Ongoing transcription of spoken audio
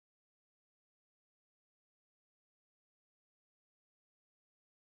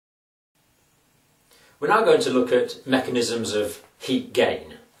We're now going to look at mechanisms of heat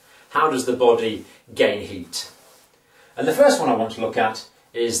gain. How does the body gain heat? And the first one I want to look at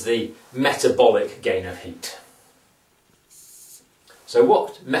is the metabolic gain of heat. So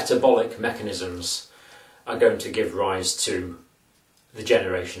what metabolic mechanisms are going to give rise to the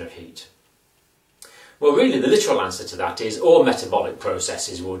generation of heat? Well, really the literal answer to that is all metabolic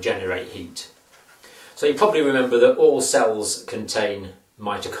processes will generate heat. So you probably remember that all cells contain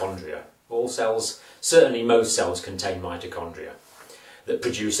mitochondria. All cells, certainly most cells, contain mitochondria that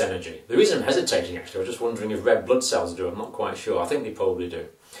produce energy. The reason I'm hesitating actually, I was just wondering if red blood cells do, I'm not quite sure, I think they probably do.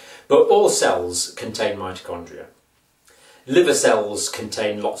 But all cells contain mitochondria. Liver cells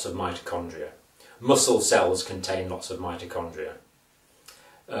contain lots of mitochondria. Muscle cells contain lots of mitochondria.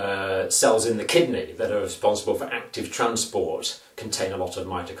 Cells in the kidney that are responsible for active transport contain a lot of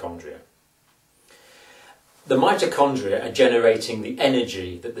mitochondria. The mitochondria are generating the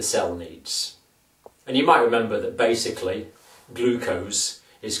energy that the cell needs. And you might remember that basically glucose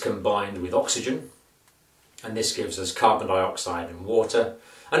is combined with oxygen, and this gives us carbon dioxide and water,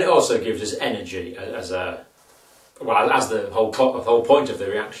 and it also gives us energy as the whole point of the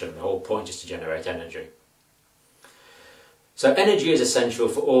reaction. The whole point is to generate energy. So energy is essential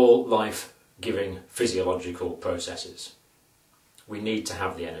for all life-giving physiological processes. We need to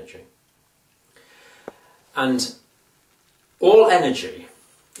have the energy. And all energy,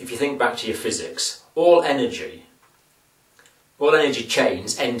 if you think back to your physics, all energy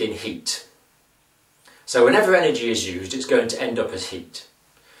chains end in heat. So whenever energy is used, it's going to end up as heat.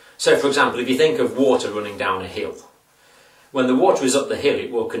 So for example, if you think of water running down a hill, when the water is up the hill,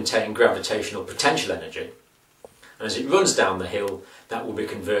 it will contain gravitational potential energy. And as it runs down the hill, that will be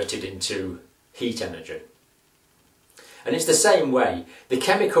converted into heat energy. And it's the same way. The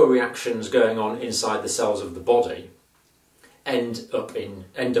chemical reactions going on inside the cells of the body end up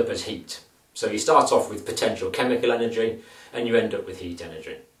as heat. So you start off with potential chemical energy and you end up with heat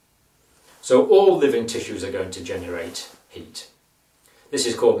energy. So all living tissues are going to generate heat. This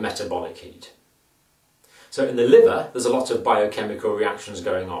is called metabolic heat. So in the liver, there's a lot of biochemical reactions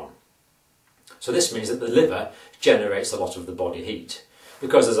going on. So this means that the liver generates a lot of the body heat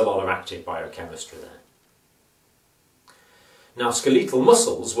because there's a lot of active biochemistry there. Now, skeletal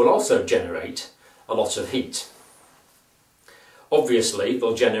muscles will also generate a lot of heat. Obviously,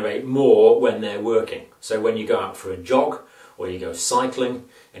 they'll generate more when they're working. So when you go out for a jog or you go cycling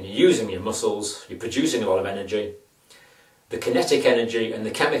and you're using your muscles, you're producing a lot of energy. The kinetic energy and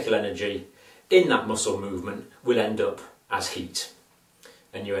the chemical energy in that muscle movement will end up as heat,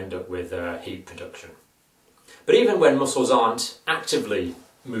 and you end up with heat production. But even when muscles aren't actively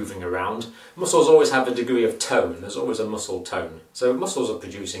moving around, muscles always have a degree of tone. There's always a muscle tone. So muscles are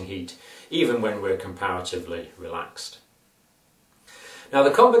producing heat even when we're comparatively relaxed. Now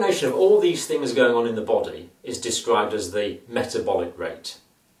the combination of all these things going on in the body is described as the metabolic rate.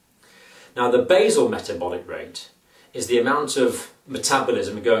 Now the basal metabolic rate is the amount of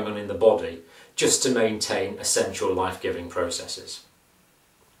metabolism going on in the body just to maintain essential life-giving processes.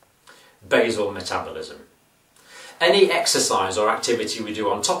 Basal metabolism. Any exercise or activity we do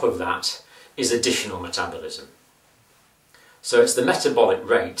on top of that is additional metabolism. So it's the metabolic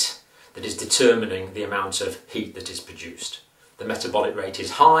rate that is determining the amount of heat that is produced. The metabolic rate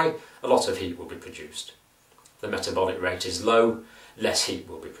is high, a lot of heat will be produced. The metabolic rate is low, less heat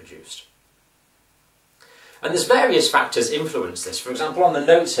will be produced. And there's various factors influence this. For example, on the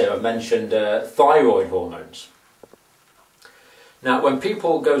notes here I've mentioned thyroid hormones. Now when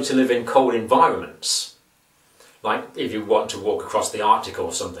people go to live in cold environments, like if you want to walk across the Arctic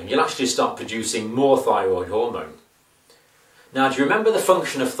or something, you'll actually start producing more thyroid hormone. Now, do you remember the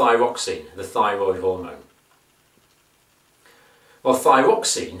function of thyroxine, the thyroid hormone? Well,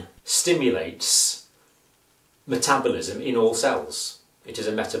 thyroxine stimulates metabolism in all cells. It is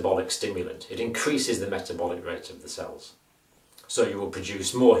a metabolic stimulant. It increases the metabolic rate of the cells. So you will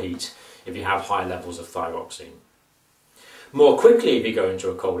produce more heat if you have high levels of thyroxine. More quickly if you go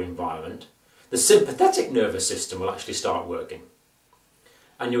into a cold environment, the sympathetic nervous system will actually start working,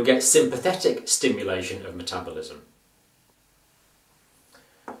 and you'll get sympathetic stimulation of metabolism.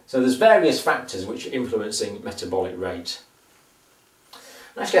 So there's various factors which are influencing metabolic rate.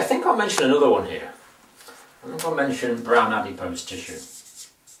 And actually I think I'll mention another one here. I think I'll mention brown adipose tissue.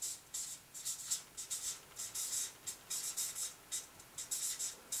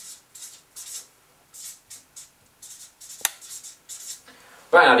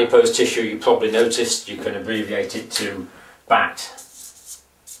 Brown adipose tissue, you probably noticed, you can abbreviate it to BAT.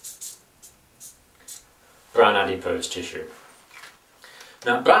 Brown adipose tissue.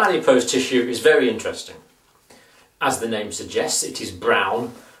 Now, brown adipose tissue is very interesting. As the name suggests, it is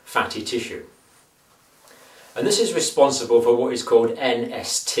brown, fatty tissue. And this is responsible for what is called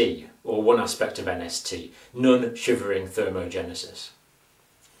NST, or one aspect of NST, non-shivering thermogenesis.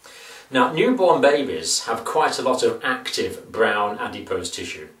 Now, newborn babies have quite a lot of active brown adipose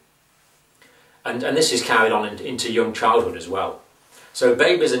tissue. And this is carried on into young childhood as well. So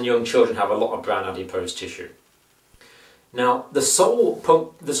babies and young children have a lot of brown adipose tissue. Now, the sole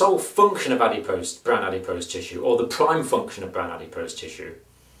function of brown adipose tissue, or the prime function of brown adipose tissue,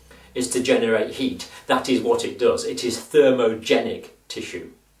 is to generate heat. That is what it does. It is thermogenic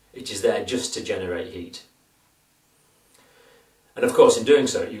tissue. It is there just to generate heat. And of course, in doing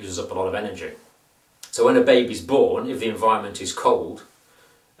so, it uses up a lot of energy. So when a baby's born, if the environment is cold,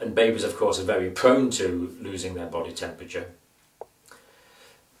 and babies, of course, are very prone to losing their body temperature,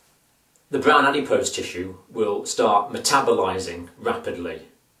 the brown adipose tissue will start metabolizing rapidly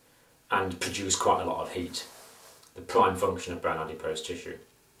and produce quite a lot of heat. The prime function of brown adipose tissue.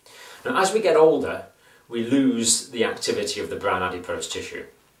 Now, as we get older, we lose the activity of the brown adipose tissue.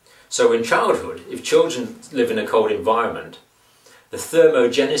 So in childhood, if children live in a cold environment, the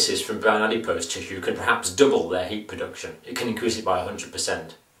thermogenesis from brown adipose tissue can perhaps double their heat production. It can increase it by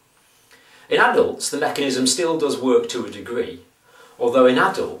 100%. In adults, the mechanism still does work to a degree, although in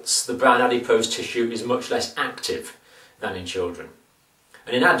adults, the brown adipose tissue is much less active than in children.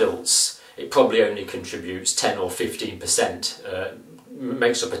 And in adults, it probably only contributes 10 or 15%,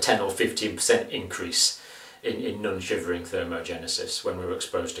 makes up a 10 or 15% increase in non-shivering thermogenesis when we're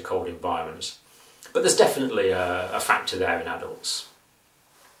exposed to cold environments. But there's definitely a factor there in adults.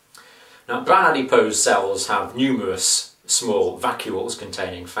 Now, brown adipose cells have numerous small vacuoles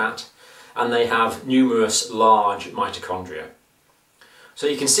containing fat, and they have numerous large mitochondria. So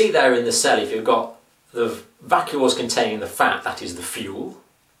you can see there in the cell, if you've got the vacuoles containing the fat, that is the fuel,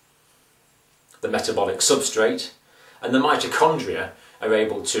 the metabolic substrate, and the mitochondria are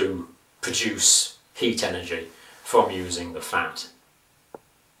able to produce heat energy from using the fat.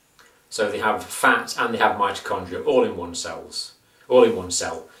 So they have fat and they have mitochondria all in one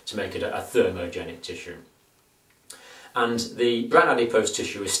cell to make it a thermogenic tissue. And the brown adipose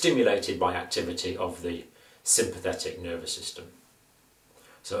tissue is stimulated by activity of the sympathetic nervous system.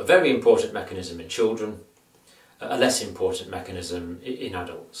 So a very important mechanism in children, a less important mechanism in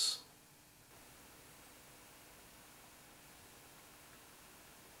adults.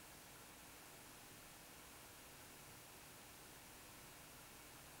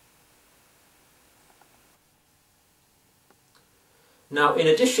 Now, in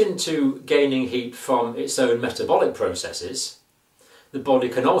addition to gaining heat from its own metabolic processes, the body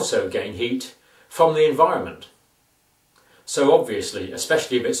can also gain heat from the environment. So obviously,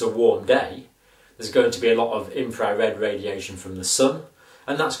 especially if it's a warm day, there's going to be a lot of infrared radiation from the sun,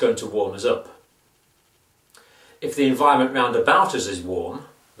 and that's going to warm us up. If the environment round about us is warm,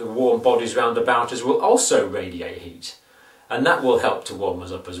 the warm bodies round about us will also radiate heat, and that will help to warm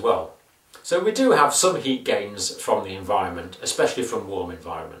us up as well. So we do have some heat gains from the environment, especially from warm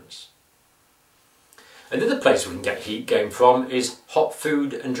environments. Another place we can get heat gain from is hot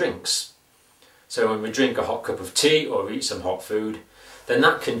food and drinks. So when we drink a hot cup of tea or eat some hot food, then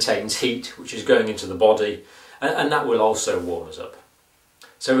that contains heat which is going into the body, and that will also warm us up.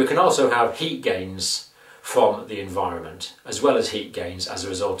 So we can also have heat gains from the environment, as well as heat gains as a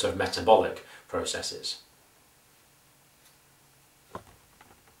result of metabolic processes.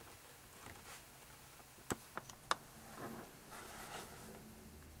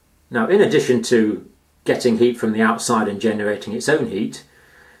 Now, in addition to getting heat from the outside and generating its own heat,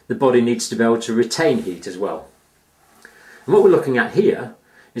 the body needs to be able to retain heat as well. And what we're looking at here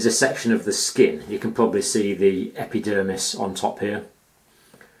is a section of the skin. You can probably see the epidermis on top here,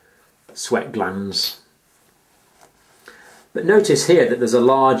 sweat glands. But notice here that there's a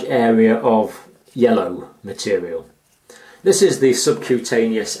large area of yellow material. This is the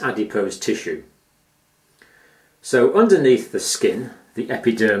subcutaneous adipose tissue. So underneath the skin, the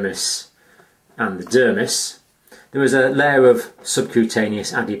epidermis and the dermis, there is a layer of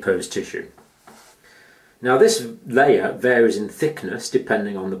subcutaneous adipose tissue. Now this layer varies in thickness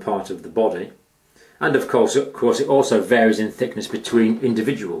depending on the part of the body, and of course it also varies in thickness between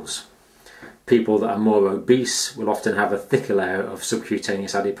individuals. People that are more obese will often have a thicker layer of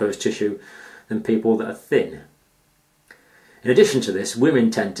subcutaneous adipose tissue than people that are thin. In addition to this,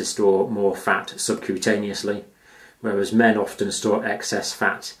 women tend to store more fat subcutaneously, whereas men often store excess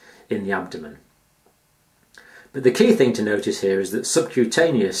fat in the abdomen. But the key thing to notice here is that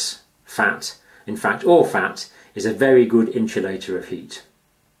subcutaneous fat, in fact all fat, is a very good insulator of heat.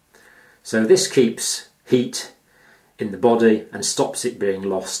 So this keeps heat in the body and stops it being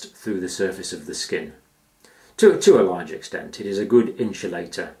lost through the surface of the skin. To a large extent, it is a good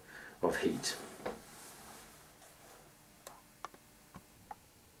insulator of heat.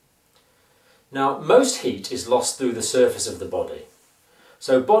 Now, most heat is lost through the surface of the body.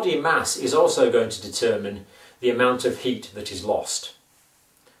 So body mass is also going to determine the amount of heat that is lost.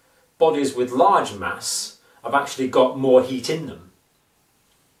 Bodies with large mass have actually got more heat in them.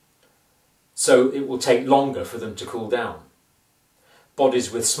 So it will take longer for them to cool down.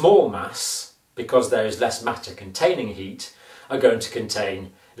 Bodies with small mass, because there is less matter containing heat, are going to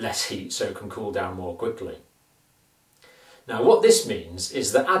contain less heat, so it can cool down more quickly. Now, what this means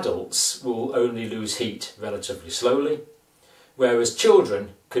is that adults will only lose heat relatively slowly, whereas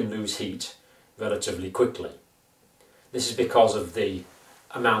children can lose heat relatively quickly. This is because of the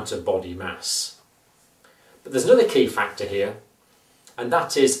amount of body mass. But there's another key factor here, and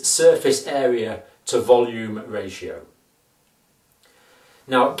that is surface area to volume ratio.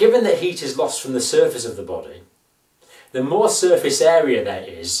 Now, given that heat is lost from the surface of the body, the more surface area there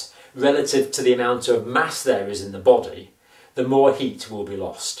is relative to the amount of mass there is in the body, the more heat will be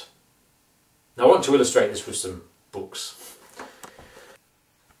lost. Now, I want to illustrate this with some books.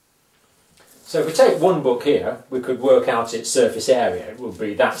 So if we take one book here, we could work out its surface area. It will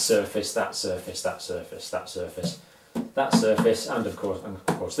be that surface, that surface, that surface, that surface, that surface, and of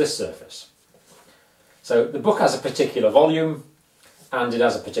course this surface. So the book has a particular volume and it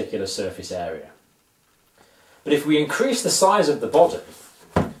has a particular surface area. But if we increase the size of the body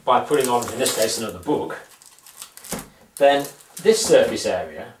by putting on, in this case, another book, then this surface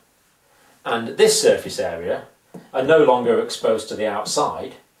area and this surface area are no longer exposed to the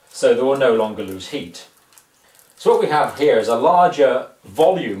outside, so they will no longer lose heat. So what we have here is a larger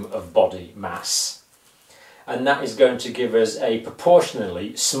volume of body mass, and that is going to give us a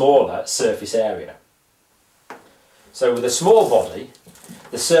proportionally smaller surface area. So with a small body,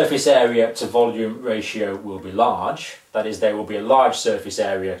 the surface area to volume ratio will be large, that is, there will be a large surface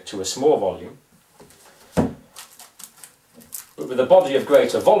area to a small volume. But with a body of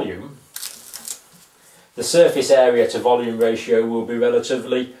greater volume, the surface area to volume ratio will be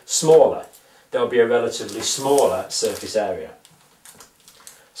relatively smaller. There will be a relatively smaller surface area.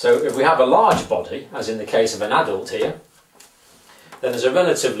 So if we have a large body, as in the case of an adult here, then there's a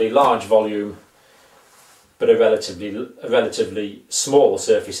relatively large volume but a relatively small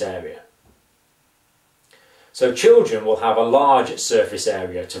surface area. So children will have a large surface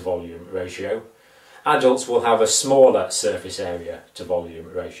area to volume ratio. Adults will have a smaller surface area to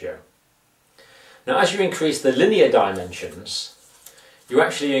volume ratio. Now, as you increase the linear dimensions, you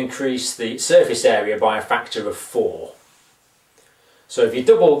actually increase the surface area by a factor of 4. So if you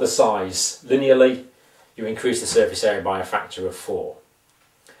double the size linearly, you increase the surface area by a factor of 4.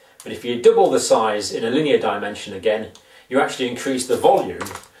 But if you double the size in a linear dimension again, you actually increase the volume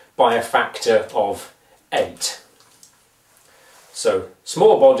by a factor of 8. So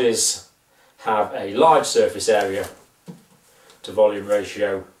small bodies have a large surface area to volume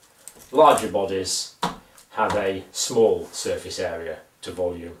ratio. Larger bodies have a small surface area to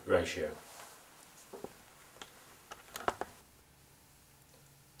volume ratio.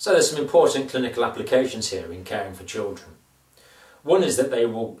 So there's some important clinical applications here in caring for children. One is that they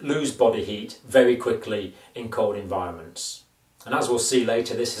will lose body heat very quickly in cold environments. And as we'll see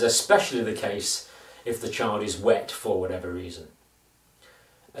later, this is especially the case if the child is wet for whatever reason.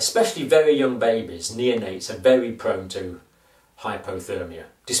 Especially very young babies, neonates, are very prone to hypothermia,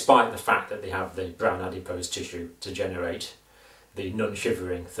 despite the fact that they have the brown adipose tissue to generate the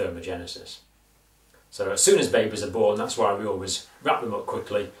non-shivering thermogenesis. So as soon as babies are born, that's why we always wrap them up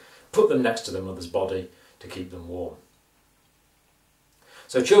quickly, put them next to the mother's body to keep them warm.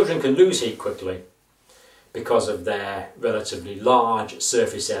 So children can lose heat quickly because of their relatively large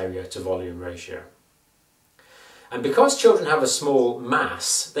surface area to volume ratio. And because children have a small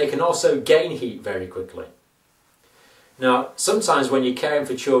mass, they can also gain heat very quickly. Now, sometimes when you're caring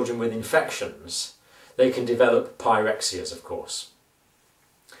for children with infections, they can develop pyrexias, of course.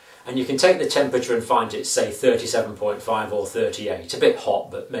 And you can take the temperature and find it, say, 37.5 or 38. A bit hot,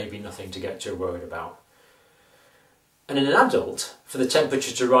 but maybe nothing to get too worried about. And in an adult, for the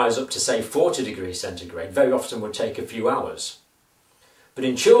temperature to rise up to, say, 40 degrees centigrade, very often would take a few hours. But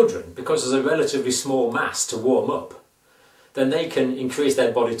in children, because there's a relatively small mass to warm up, then they can increase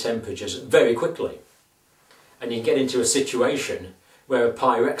their body temperatures very quickly. And you can get into a situation where a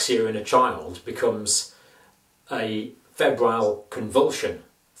pyrexia in a child becomes a febrile convulsion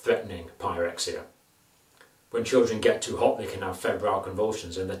threatening pyrexia. When children get too hot, they can have febrile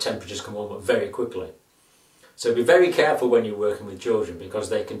convulsions and the temperatures can warm up very quickly. So be very careful when you're working with children because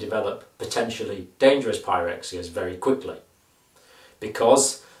they can develop potentially dangerous pyrexias very quickly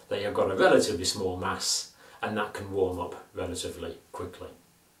because they have got a relatively small mass and that can warm up relatively quickly.